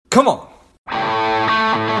Come on.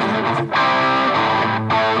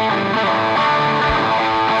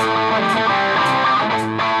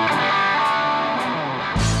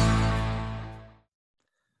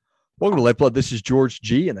 Welcome to Lifeblood. This is George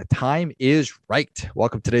G, and the time is right.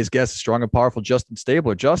 Welcome to today's guest, strong and powerful Justin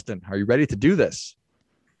Stabler. Justin, are you ready to do this?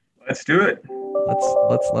 Let's do it.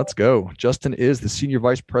 Let's go. Justin is the Senior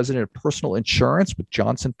Vice President of Personal Insurance with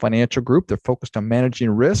Johnson Financial Group. They're focused on managing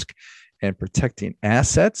risk and protecting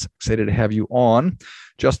assets. Excited to have you on.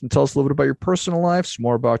 Justin, tell us a little bit about your personal life, some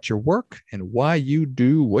more about your work, and why you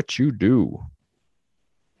do what you do.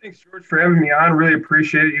 Thanks, George, for having me on. Really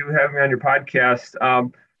appreciate you having me on your podcast.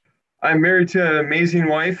 I'm married to an amazing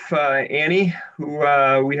wife, Annie,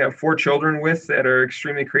 who we have 4 children with that are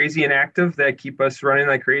extremely crazy and active that keep us running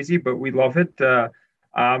like crazy, but we love it.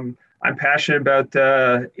 I'm passionate about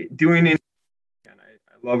doing it. And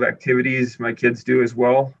I love activities. My kids do as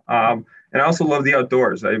well. And I also love the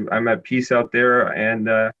outdoors. I'm at peace out there.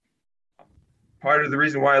 And part of the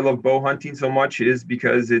reason why I love bow hunting so much is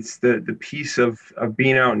because it's the peace of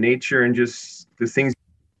being out in nature and just the things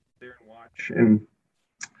there and watch. And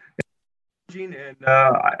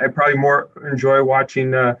I probably more enjoy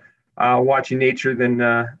watching nature than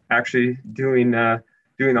actually doing the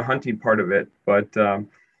hunting part of it. But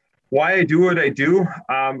why I do what I do,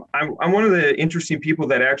 I'm one of the interesting people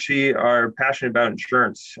that actually are passionate about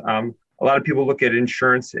insurance. A lot of people look at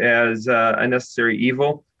insurance as a necessary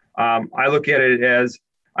evil. I look at it as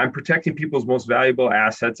I'm protecting people's most valuable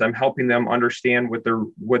assets. I'm helping them understand what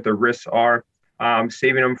their risks are,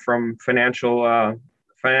 saving them from financial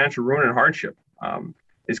ruin and hardship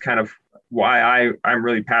is kind of why I'm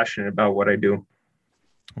really passionate about what I do.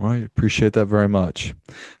 Well, I appreciate that very much.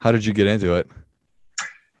 How did you get into it?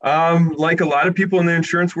 Like a lot of people in the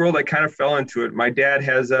insurance world, I kind of fell into it. My dad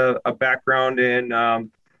has a background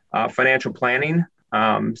in financial planning.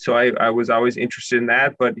 So I was always interested in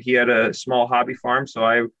that, but he had a small hobby farm. So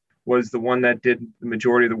I was the one that did the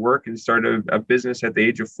majority of the work and started a business at the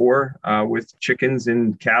age of 4 with chickens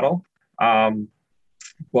and cattle.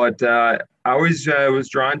 But I always was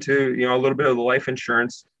drawn to, a little bit of the life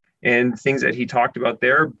insurance and things that he talked about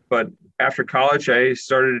there. But after college, I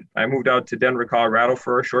moved out to Denver, Colorado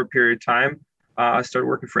for a short period of time. I started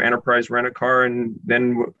working for Enterprise Rent-A-Car and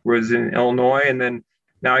then was in Illinois. And then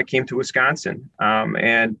now I came to Wisconsin.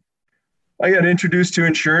 And I got introduced to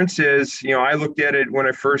insurance as, I looked at it when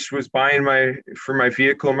I first was buying for my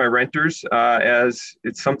vehicle, my renters, as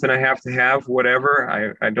it's something I have to have,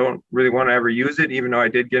 whatever. I don't really want to ever use it, even though I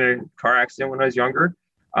did get in a car accident when I was younger.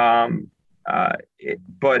 But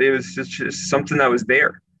it was just something that was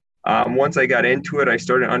there. Once I got into it, I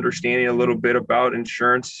started understanding a little bit about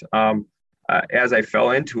insurance. As I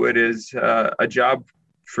fell into it is a job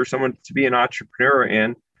for someone to be an entrepreneur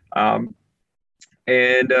in.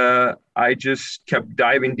 And I just kept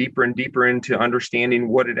diving deeper and deeper into understanding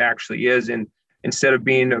what it actually is. And instead of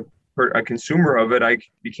being a consumer of it, I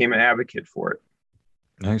became an advocate for it.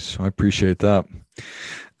 Nice. I appreciate that.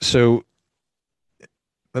 So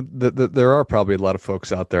there are probably a lot of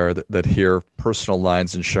folks out there that hear personal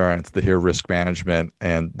lines insurance, that hear risk management,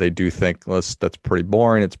 and they do think, well, that's pretty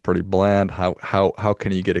boring. It's pretty bland. How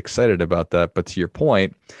can you get excited about that? But to your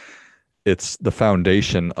point, it's the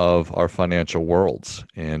foundation of our financial worlds.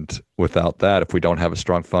 And without that, if we don't have a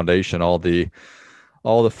strong foundation, all the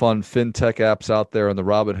fun fintech apps out there and the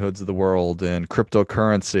Robinhoods of the world and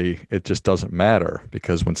cryptocurrency, it just doesn't matter,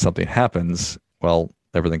 because when something happens, well,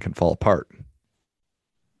 everything can fall apart.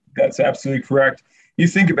 That's absolutely correct. You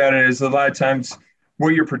think about it as a lot of times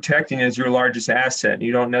what you're protecting is your largest asset.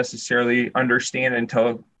 You don't necessarily understand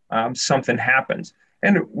until something happens.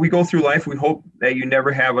 And we go through life, we hope that you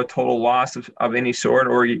never have a total loss of any sort,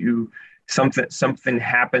 or something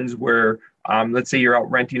happens where, let's say you're out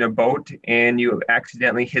renting a boat and you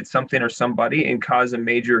accidentally hit something or somebody and cause a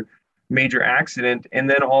major accident. And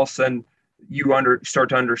then all of a sudden you start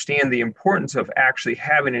to understand the importance of actually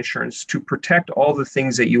having insurance to protect all the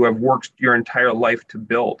things that you have worked your entire life to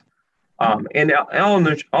build. And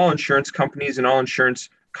all insurance companies and all insurance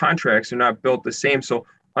contracts are not built the same. So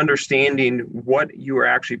understanding what you are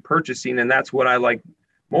actually purchasing, and that's what I like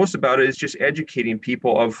most about it, is just educating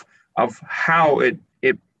people of how it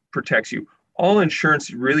protects you. All insurance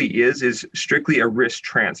really is strictly a risk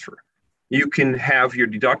transfer. You can have your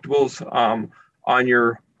deductibles on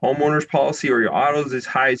your homeowner's policy or your autos as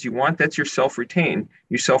high as you want. That's your self-retain.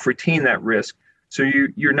 You self-retain that risk. So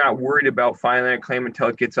you're not worried about filing a claim until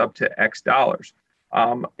it gets up to X dollars.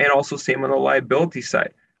 And also same on the liability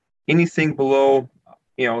side. Anything below,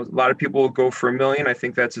 a lot of people will go for $1 million. I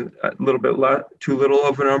think that's a little bit too little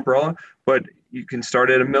of an umbrella, but you can start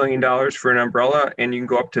at $1 million for an umbrella and you can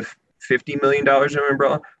go up to $50 million in an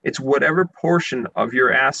umbrella. It's whatever portion of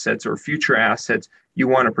your assets or future assets you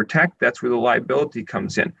want to protect. That's where the liability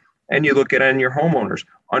comes in. And you look at it in your homeowners,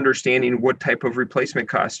 understanding what type of replacement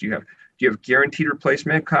costs you have. Do you have guaranteed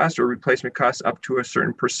replacement costs or replacement costs up to a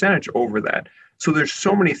certain percentage over that? So there's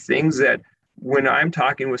so many things that when I'm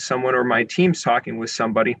talking with someone or my team's talking with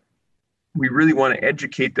somebody, we really want to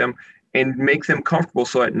educate them and make them comfortable.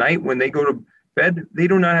 So at night when they go to bed, they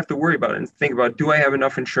do not have to worry about it and think about, do I have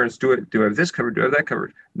enough insurance? Do I have this covered? Do I have that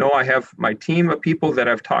covered? No, I have my team of people that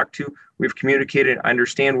I've talked to. We've communicated. I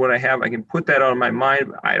understand what I have. I can put that out of my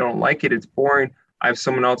mind. I don't like it. It's boring. I have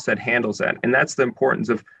someone else that handles that. And that's the importance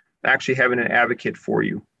of actually having an advocate for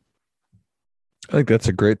you. I think that's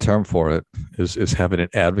a great term for it, is having an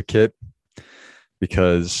advocate.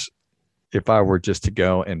 Because if I were just to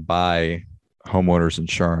go and buy homeowners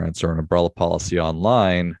insurance or an umbrella policy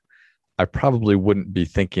online, I probably wouldn't be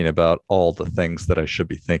thinking about all the things that I should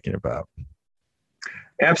be thinking about.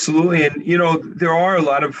 Absolutely. And, there are a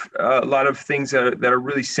lot of things that are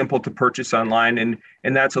really simple to purchase online.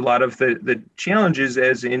 And that's a lot of the challenges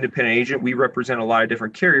as an independent agent. We represent a lot of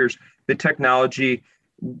different carriers. The technology,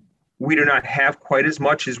 we do not have quite as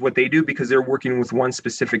much as what they do because they're working with one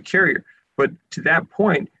specific carrier. But to that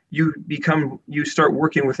point, you start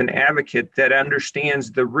working with an advocate that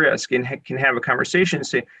understands the risk and can have a conversation and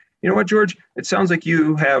say, you know what, George, it sounds like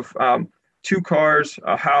you have 2 cars,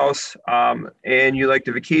 a house, and you like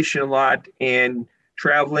to vacation a lot and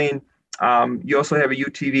traveling. You also have a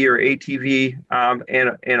UTV or ATV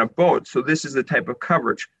and a boat. So this is the type of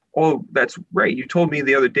coverage. Oh, that's right. You told me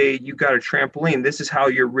the other day you got a trampoline. This is how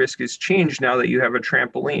your risk is changed now that you have a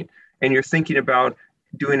trampoline. And you're thinking about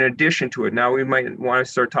doing an addition to it. Now we might want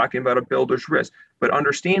to start talking about a builder's risk, but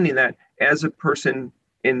understanding that as a person,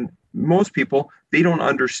 in most people, they don't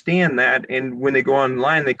understand that. And when they go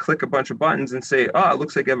online, they click a bunch of buttons and say, oh, it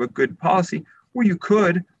looks like I have a good policy. Well, you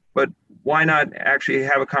could, but why not actually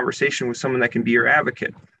have a conversation with someone that can be your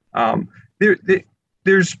advocate?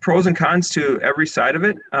 There's pros and cons to every side of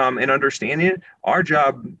it, and understanding it. Our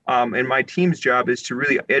job and my team's job is to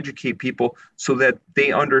really educate people so that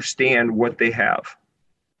they understand what they have.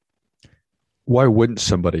 Why wouldn't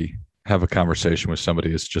somebody have a conversation with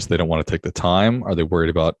somebody? It's just they don't want to take the time? Are they worried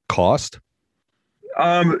about cost?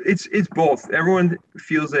 It's both. Everyone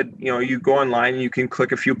feels that you go online and you can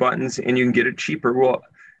click a few buttons and you can get it cheaper. Well,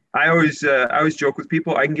 I always joke with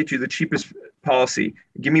people, I can get you the cheapest policy.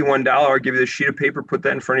 Give me $1, I'll give you the sheet of paper, put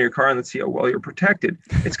that in front of your car, and let's see how well you're protected.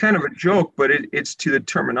 It's kind of a joke, but it's to the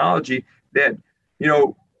terminology that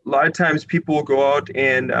a lot of times people will go out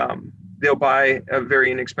and they'll buy a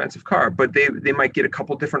very inexpensive car, but they might get a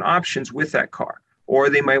couple different options with that car. Or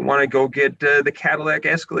they might want to go get the Cadillac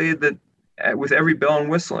Escalade with every bell and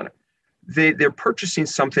whistle in it. They're purchasing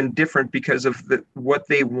something different because of what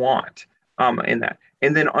they want in that.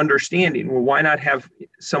 And then understanding, well, why not have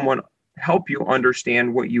someone help you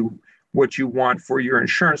understand what you want for your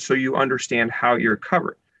insurance so you understand how you're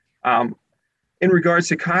covered. In regards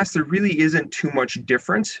to cost, there really isn't too much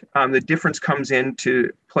difference. The difference comes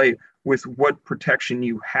into play with what protection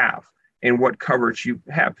you have and what coverage you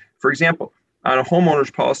have. For example, on a homeowner's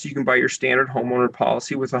policy, you can buy your standard homeowner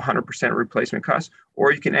policy with 100% replacement cost,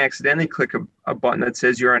 or you can accidentally click a button that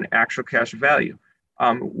says you're on actual cash value,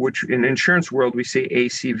 which in insurance world, we say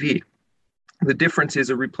ACV. The difference is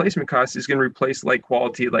a replacement cost is going to replace like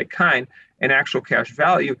quality, like kind, and actual cash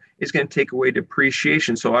value is going to take away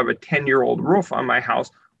depreciation. So I have a 10-year-old roof on my house.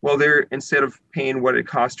 Well, instead of paying what it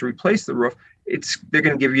costs to replace the roof, they're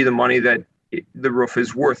going to give you the money that the roof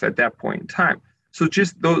is worth at that point in time. So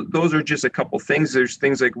just those are just a couple things. There's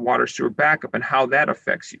things like water sewer backup and how that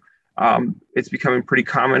affects you. It's becoming pretty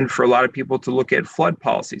common for a lot of people to look at flood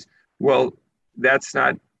policies. Well, that's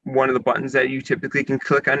not one of the buttons that you typically can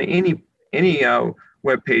click on any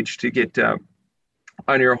web page to get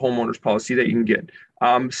on your homeowner's policy that you can get.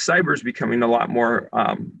 Cyber is becoming a lot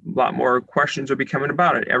more questions are becoming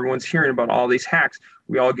about it. Everyone's hearing about all these hacks.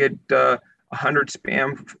 We all get 100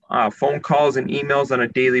 spam phone calls and emails on a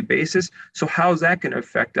daily basis. So how is that going to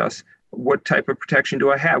affect us? What type of protection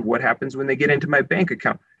do I have? What happens when they get into my bank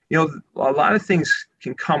account? A lot of things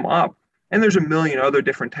can come up, and there's a million other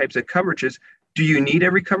different types of coverages. Do you need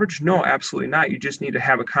every coverage? No, absolutely not. You just need to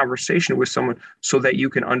have a conversation with someone so that you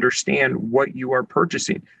can understand what you are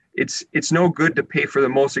purchasing. It's no good to pay for the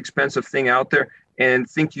most expensive thing out there and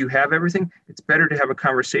think you have everything. It's better to have a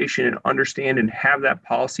conversation and understand and have that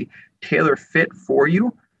policy tailor fit for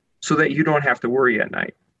you so that you don't have to worry at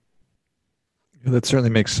night. That certainly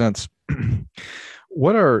makes sense.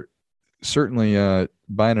 What are certainly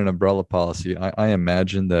buying an umbrella policy? I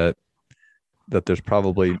imagine that that there's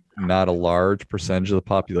probably not a large percentage of the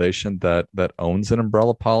population that owns an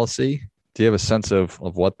umbrella policy. Do you have a sense of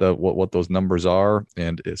what those numbers are?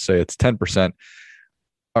 And say it's 10%.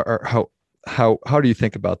 Or how do you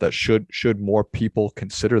think about that? Should more people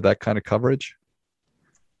consider that kind of coverage?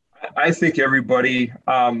 I think everybody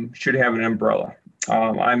should have an umbrella.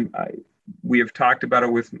 We have talked about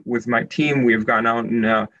it with my team. We have gone out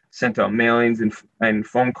and sent out mailings and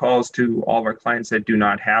phone calls to all of our clients that do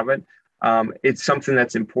not have it. It's something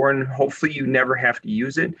that's important. Hopefully, you never have to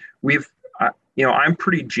use it. I'm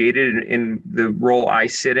pretty jaded in the role I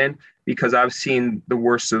sit in because I've seen the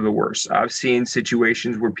worst of the worst. I've seen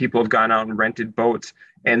situations where people have gone out and rented boats,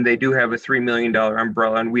 and they do have a $3 million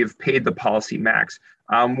umbrella, and we have paid the policy max.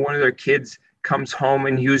 One of their kids comes home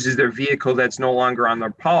and uses their vehicle that's no longer on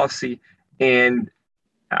their policy and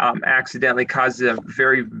accidentally causes a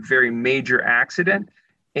very, very major accident.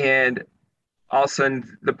 And all of a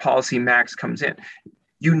sudden, the policy max comes in.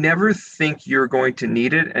 You never think you're going to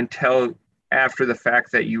need it until after the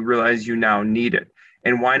fact that you realize you now need it.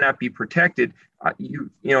 And why not be protected?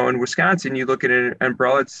 In Wisconsin, you look at an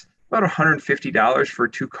umbrella, it's about $150 for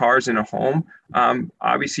 2 cars in a home.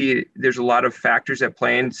 Obviously, there's a lot of factors at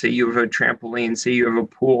play in. Say you have a trampoline, say you have a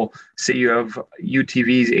pool, say you have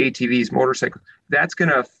UTVs, ATVs, motorcycles. That's going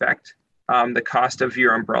to affect the cost of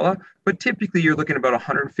your umbrella. But typically, you're looking at about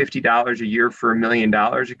 $150 a year for $1 million.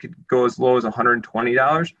 It could go as low as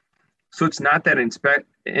 $120. So it's not that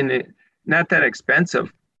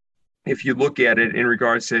expensive if you look at it in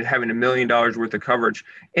regards to having $1 million worth of coverage.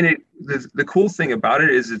 And the cool thing about it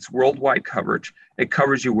is it's worldwide coverage. It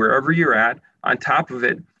covers you wherever you're at. On top of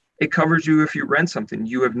it, it covers you if you rent something.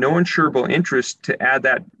 You have no insurable interest to add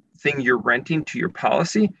that thing you're renting to your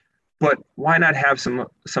policy, but why not have some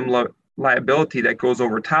liability that goes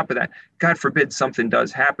over top of that? God forbid something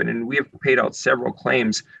does happen. And we have paid out several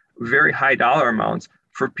claims, very high dollar amounts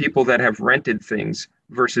for people that have rented things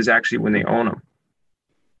versus actually when they own them.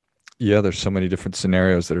 Yeah, there's so many different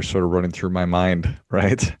scenarios that are sort of running through my mind,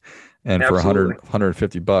 right? And Absolutely. for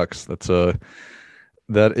 $150,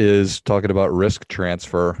 that is talking about risk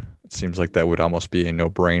transfer. It seems like that would almost be a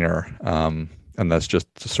no-brainer. And that's just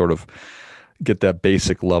to sort of get that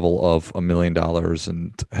basic level of $1 million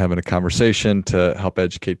and having a conversation to help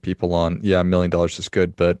educate people on, $1 million is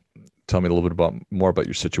good, but tell me a little bit more about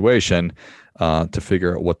your situation to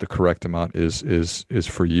figure out what the correct amount is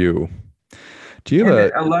for you. Do you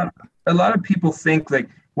have a lot of people think like,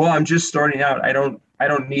 well, I'm just starting out. I don't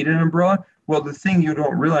need an umbrella. Well, the thing you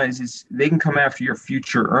don't realize is they can come after your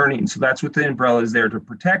future earnings. So that's what the umbrella is there to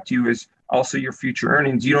protect you, is also your future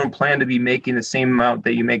earnings. You don't plan to be making the same amount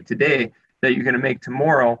that you make today that you're going to make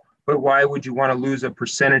tomorrow. But why would you want to lose a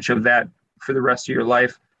percentage of that for the rest of your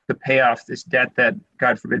life to pay off this debt that,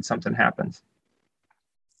 God forbid, something happens?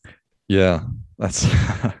 Yeah, that's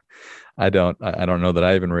I don't know that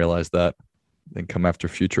I even realized that. Then come after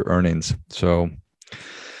future earnings. So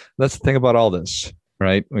that's the thing about all this,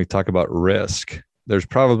 right? When we talk about risk, there's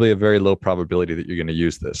probably a very low probability that you're going to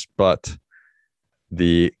use this, but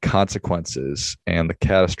the consequences and the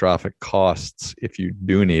catastrophic costs, if you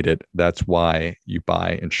do need it, that's why you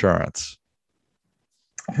buy insurance.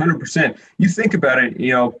 100%. You think about it,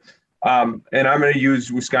 and I'm going to use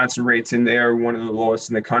Wisconsin rates, and they're one of the lowest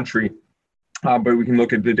in the country. But we can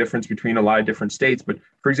look at the difference between a lot of different states. But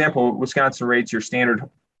for example, Wisconsin rates, your standard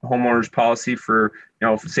homeowner's policy for,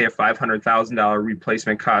 say a $500,000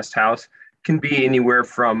 replacement cost house can be anywhere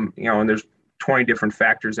from, and there's 20 different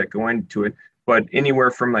factors that go into it, but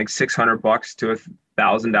anywhere from like $600 to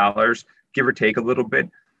 $1,000, give or take a little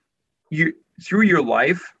bit. You through your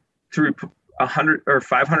life, through $100,000 or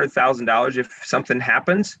 $500,000, if something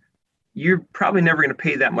happens, you're probably never going to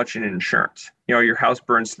pay that much in insurance. Your house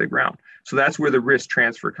burns to the ground. So that's where the risk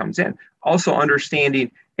transfer comes in. Also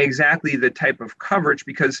understanding exactly the type of coverage,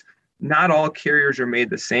 because not all carriers are made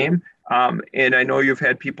the same. And I know you've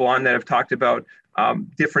had people on that have talked about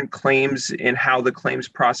different claims and how the claims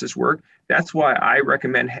process work. That's why I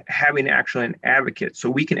recommend having actually an advocate. So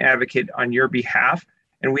we can advocate on your behalf,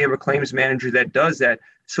 and we have a claims manager that does that,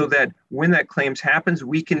 so that when that claims happens,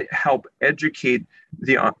 we can help educate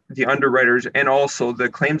the underwriters and also the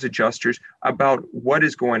claims adjusters about what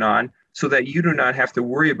is going on, so that you do not have to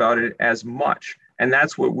worry about it as much. And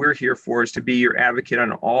that's what we're here for, is to be your advocate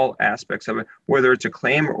on all aspects of it, whether it's a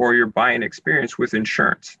claim or your buying experience with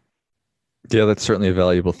insurance. Yeah, that's certainly a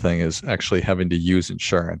valuable thing, is actually having to use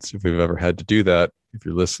insurance. If we've ever had to do that, if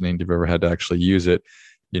you're listening, if you've ever had to actually use it,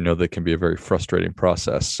 that can be a very frustrating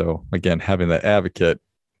process. So again, having that advocate,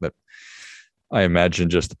 that I imagine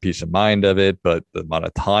just the peace of mind of it, but the amount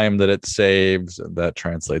of time that it saves and that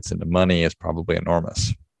translates into money is probably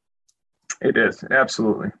enormous. It is,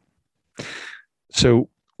 absolutely. So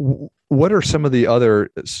what are some of the other,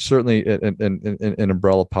 certainly in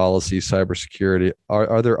umbrella policy, cybersecurity,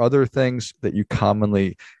 are there other things that you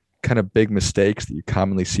commonly, kind of big mistakes that you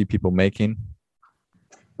commonly see people making?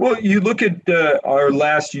 Well, you look at our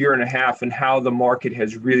last year and a half and how the market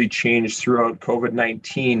has really changed throughout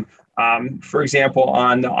COVID-19. For example,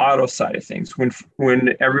 on the auto side of things,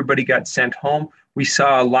 when everybody got sent home, we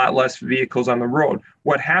saw a lot less vehicles on the road.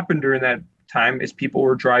 What happened during that time is people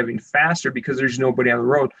were driving faster because there's nobody on the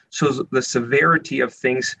road. So the severity of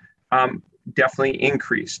things definitely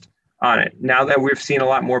increased on it. Now that we've seen a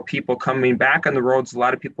lot more people coming back on the roads, a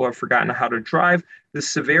lot of people have forgotten how to drive. The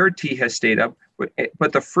severity has stayed up,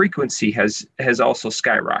 but the frequency has also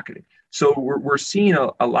skyrocketed. So we're seeing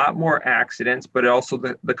a lot more accidents, but also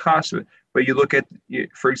the cost of it. But you look at,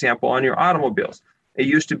 for example, on your automobiles, it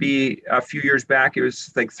used to be a few years back, it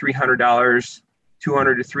was like $300, $200 to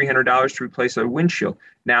 $300 to replace a windshield.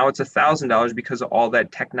 Now it's $1,000 because of all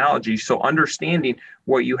that technology. So understanding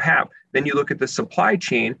what you have, then you look at the supply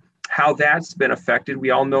chain, how that's been affected.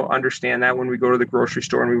 We all understand that when we go to the grocery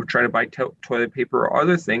store and we try to buy toilet paper or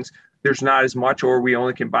other things, there's not as much, or we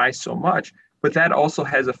only can buy so much. But that also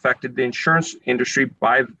has affected the insurance industry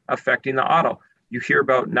by affecting the auto. You hear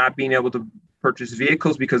about not being able to purchase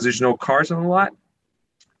vehicles because there's no cars on the lot.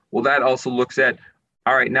 Well, that also looks at,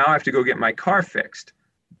 all right, now I have to go get my car fixed,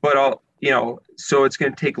 but so it's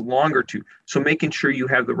going to take longer to. So making sure you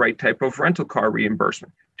have the right type of rental car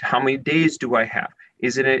reimbursement. How many days do I have?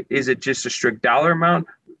 Is it just a strict dollar amount?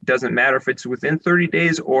 Doesn't matter if it's within 30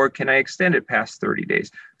 days, or can I extend it past 30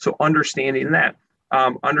 days? So understanding that,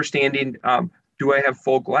 do I have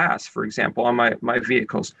full glass, for example, on my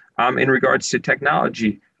vehicles? In regards to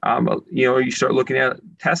technology, you start looking at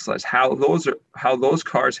Teslas, how those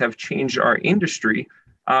cars have changed our industry,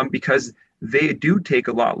 because they do take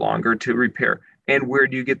a lot longer to repair. And where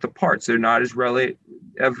do you get the parts? They're not as readily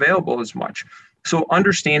available as much. So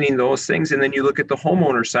understanding those things, and then you look at the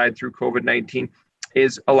homeowner side through COVID-19,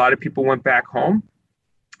 is a lot of people went back home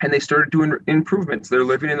and they started doing improvements. They're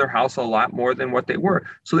living in their house a lot more than what they were.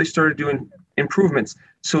 So they started doing improvements.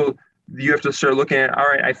 So you have to start looking at, all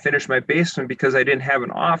right, I finished my basement because I didn't have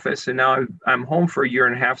an office, and now I'm home for a year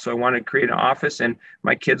and a half. So I want to create an office, and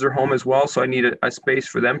my kids are home as well. So I need a space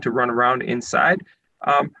for them to run around inside.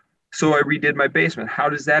 So I redid my basement. How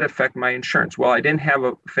does that affect my insurance? Well, I didn't have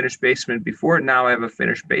a finished basement before. Now I have a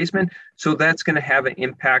finished basement. So that's going to have an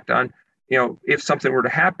impact on, if something were to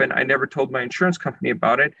happen. I never told my insurance company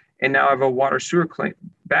about it, and now I have a water sewer claim,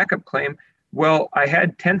 backup claim. Well, I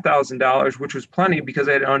had $10,000, which was plenty because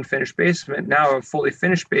I had an unfinished basement. Now I have a fully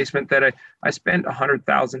finished basement that I spent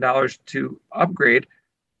 $100,000 to upgrade.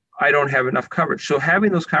 I don't have enough coverage. So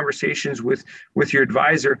having those conversations with your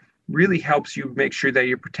advisor really helps you make sure that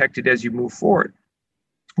you're protected as you move forward.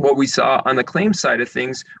 What we saw on the claim side of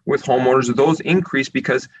things with homeowners, those increased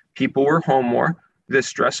because people were home more. The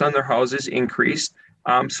stress on their houses increased.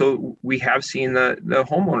 So we have seen the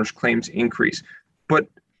homeowners claims increase. But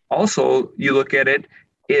also, you look at it,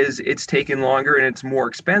 it's taken longer and it's more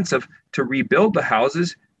expensive to rebuild the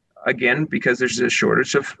houses, again, because there's a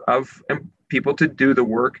shortage of people to do the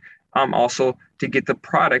work, also to get the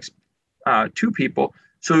products to people.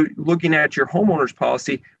 So looking at your homeowner's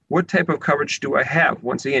policy, what type of coverage do I have?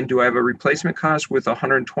 Once again, do I have a replacement cost with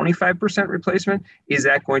 125% replacement? Is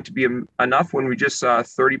that going to be enough when we just saw a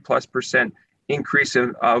 30+% increase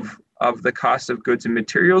of the cost of goods and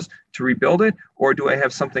materials to rebuild it? Or do I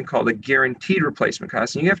have something called a guaranteed replacement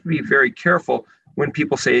cost? And you have to be very careful when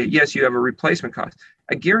people say, yes, you have a replacement cost.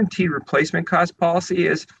 A guaranteed replacement cost policy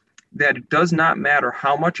is that it does not matter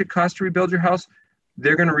how much it costs to rebuild your house,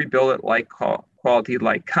 they're going to rebuild it like quality,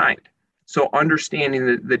 like kind. So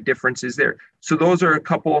understanding the differences there. So those are a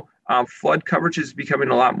couple. Flood coverage is becoming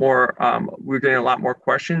a lot more, we're getting a lot more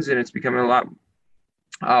questions, and it's becoming a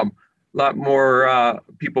lot more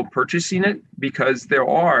people purchasing it, because there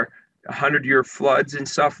are 100-year floods and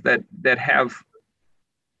stuff that have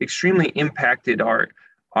extremely impacted our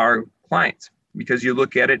clients. Because you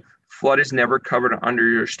look at it, flood is never covered under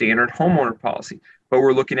your standard homeowner policy. But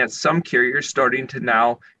we're looking at some carriers starting to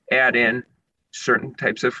now add in certain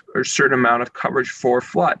types of, or certain amount of coverage for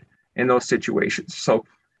flood in those situations. So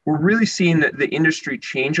we're really seeing that the industry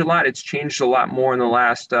change a lot. It's changed a lot more in the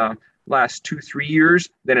last 2-3 years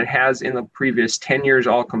than it has in the previous 10 years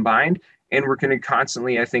all combined. And we're going to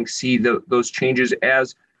constantly, I think, see those changes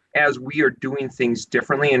as we are doing things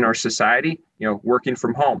differently in our society. Working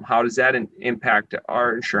from home, how does that impact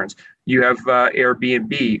our insurance? You have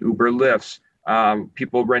Airbnb, Uber, Lyfts,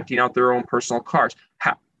 people renting out their own personal cars.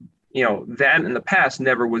 That in the past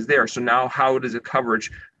never was there. So now how does the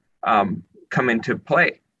coverage come into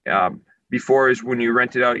play. Before is when you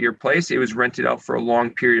rented out your place, it was rented out for a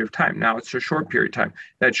long period of time. Now it's a short period of time.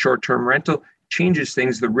 That short-term rental changes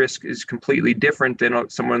things. The risk is completely different than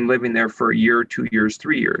someone living there for a year, 2 years,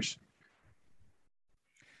 3 years.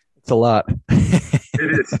 It's a lot. It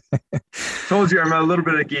is. Told you I'm a little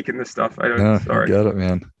bit of a geek in this stuff. Sorry. You got it,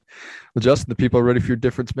 man. Well, Justin, the people are ready for your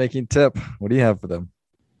difference-making tip. What do you have for them?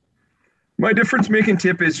 My difference-making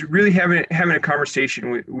tip is really having a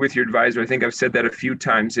conversation with your advisor. I think I've said that a few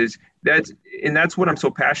times. That's what I'm so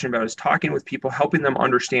passionate about, is talking with people, helping them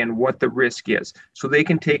understand what the risk is, so they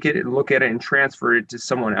can take it and look at it and transfer it to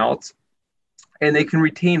someone else, and they can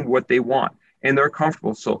retain what they want and they're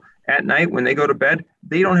comfortable. So at night when they go to bed,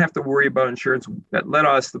 they don't have to worry about insurance. Let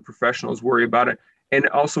us, the professionals, worry about it. And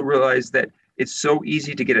also realize that it's so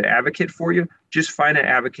easy to get an advocate for you. Just find an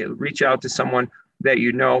advocate. Reach out to someone that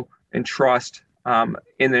you know and trust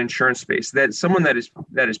in the insurance space. That someone that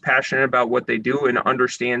is passionate about what they do and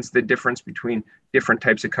understands the difference between different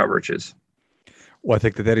types of coverages. Well, I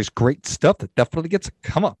think that is great stuff. That definitely gets a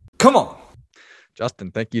come on.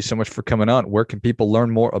 Justin, thank you so much for coming on. Where can people learn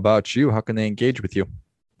more about you? How can they engage with you?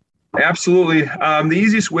 Absolutely. The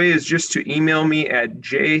easiest way is just to email me at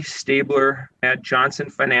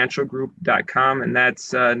jstabler@johnsonfinancialgroup.com. And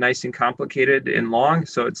that's nice and complicated and long.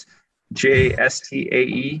 So it's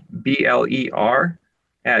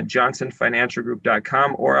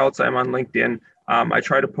JSTAEBLER@johnsonfinancialgroup.com, or else I'm on LinkedIn. I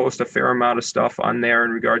try to post a fair amount of stuff on there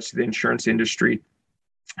in regards to the insurance industry.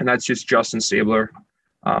 And that's just Justin Stabler.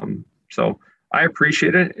 So I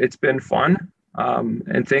appreciate it. It's been fun.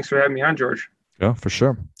 And thanks for having me on, George. Yeah, for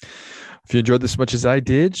sure. If you enjoyed this as much as I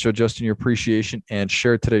did, show Justin your appreciation and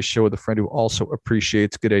share today's show with a friend who also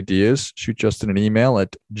appreciates good ideas. Shoot Justin an email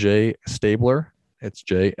at jstabler. It's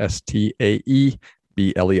JSTAEBLER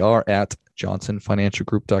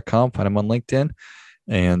 @johnsonfinancialgroup.com. Find him on LinkedIn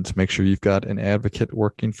and make sure you've got an advocate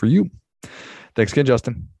working for you. Thanks again,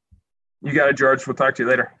 Justin. You got it, George. We'll talk to you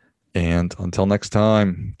later. And until next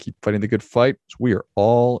time, keep fighting the good fight. We are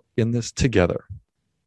all in this together.